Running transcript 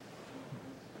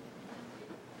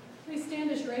Please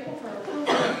stand as you're able for our closing.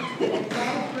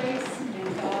 God of grace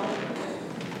and God of grace.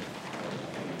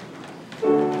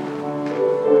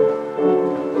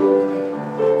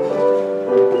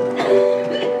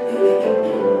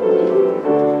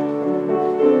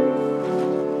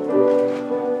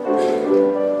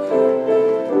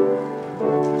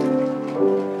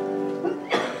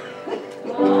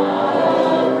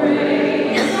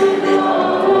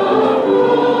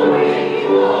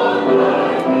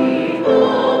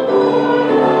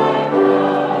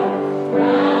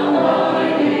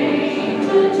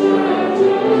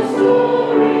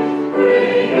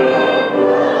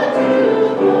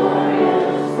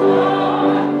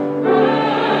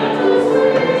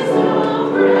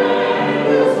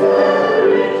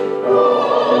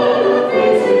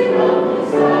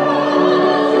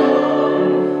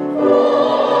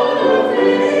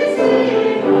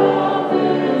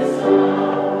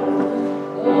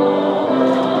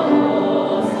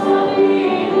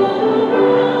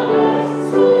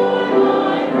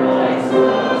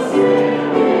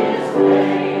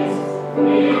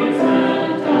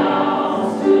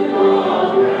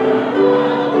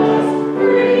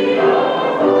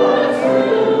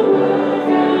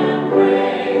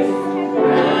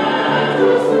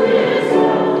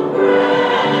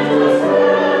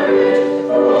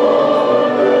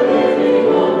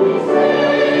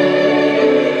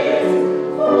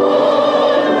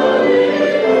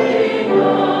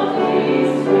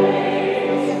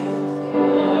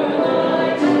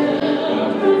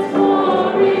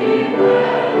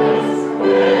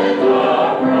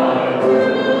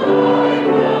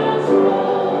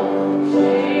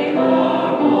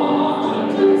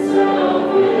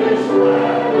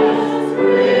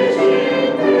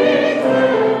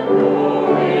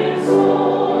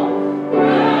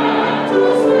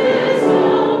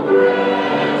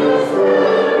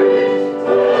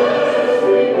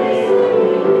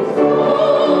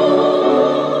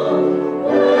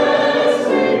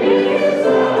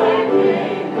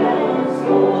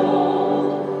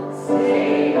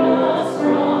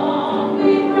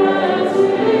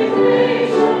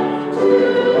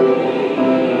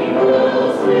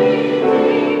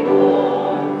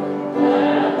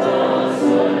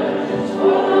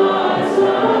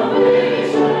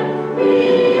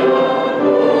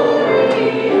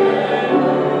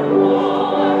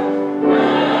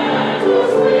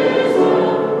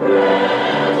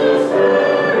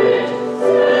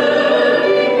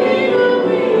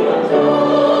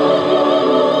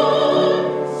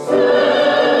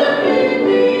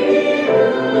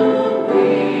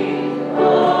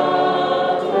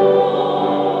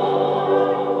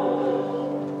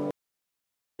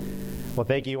 Well,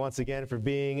 thank you once again for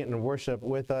being in worship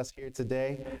with us here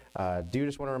today. Do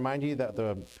just want to remind you that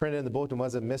the print in the bulletin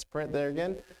was a misprint there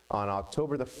again. On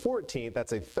October the 14th,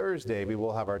 that's a Thursday, we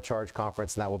will have our charge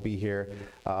conference, and that will be here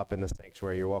up in the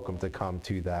sanctuary. You're welcome to come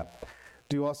to that.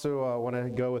 Do also want to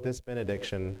go with this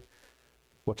benediction,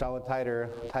 which I'll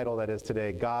title that is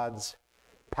today, God's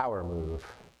Power Move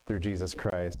through Jesus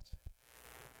Christ.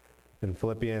 In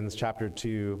Philippians chapter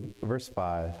 2, verse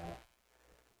 5,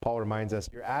 Paul reminds us,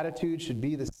 your attitude should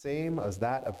be the same as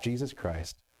that of Jesus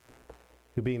Christ,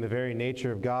 who being the very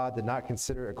nature of God did not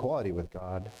consider equality with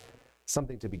God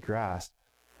something to be grasped,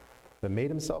 but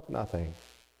made himself nothing,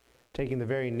 taking the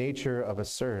very nature of a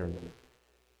servant,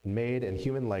 made in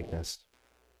human likeness,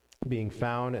 being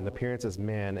found in appearance as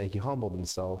man, and he humbled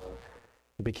himself,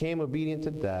 and became obedient to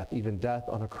death, even death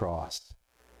on a cross.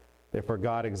 Therefore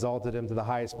God exalted him to the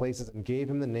highest places and gave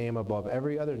him the name above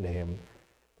every other name,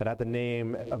 that at the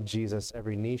name of Jesus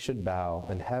every knee should bow,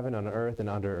 in heaven, on earth, and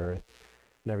under earth,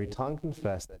 and every tongue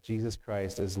confess that Jesus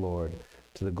Christ is Lord,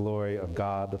 to the glory of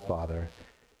God the Father.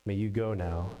 May you go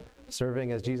now,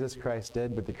 serving as Jesus Christ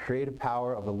did, with the creative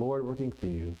power of the Lord working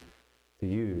through you, to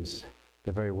use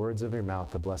the very words of your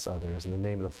mouth to bless others. In the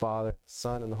name of the Father, the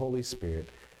Son, and the Holy Spirit.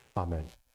 Amen.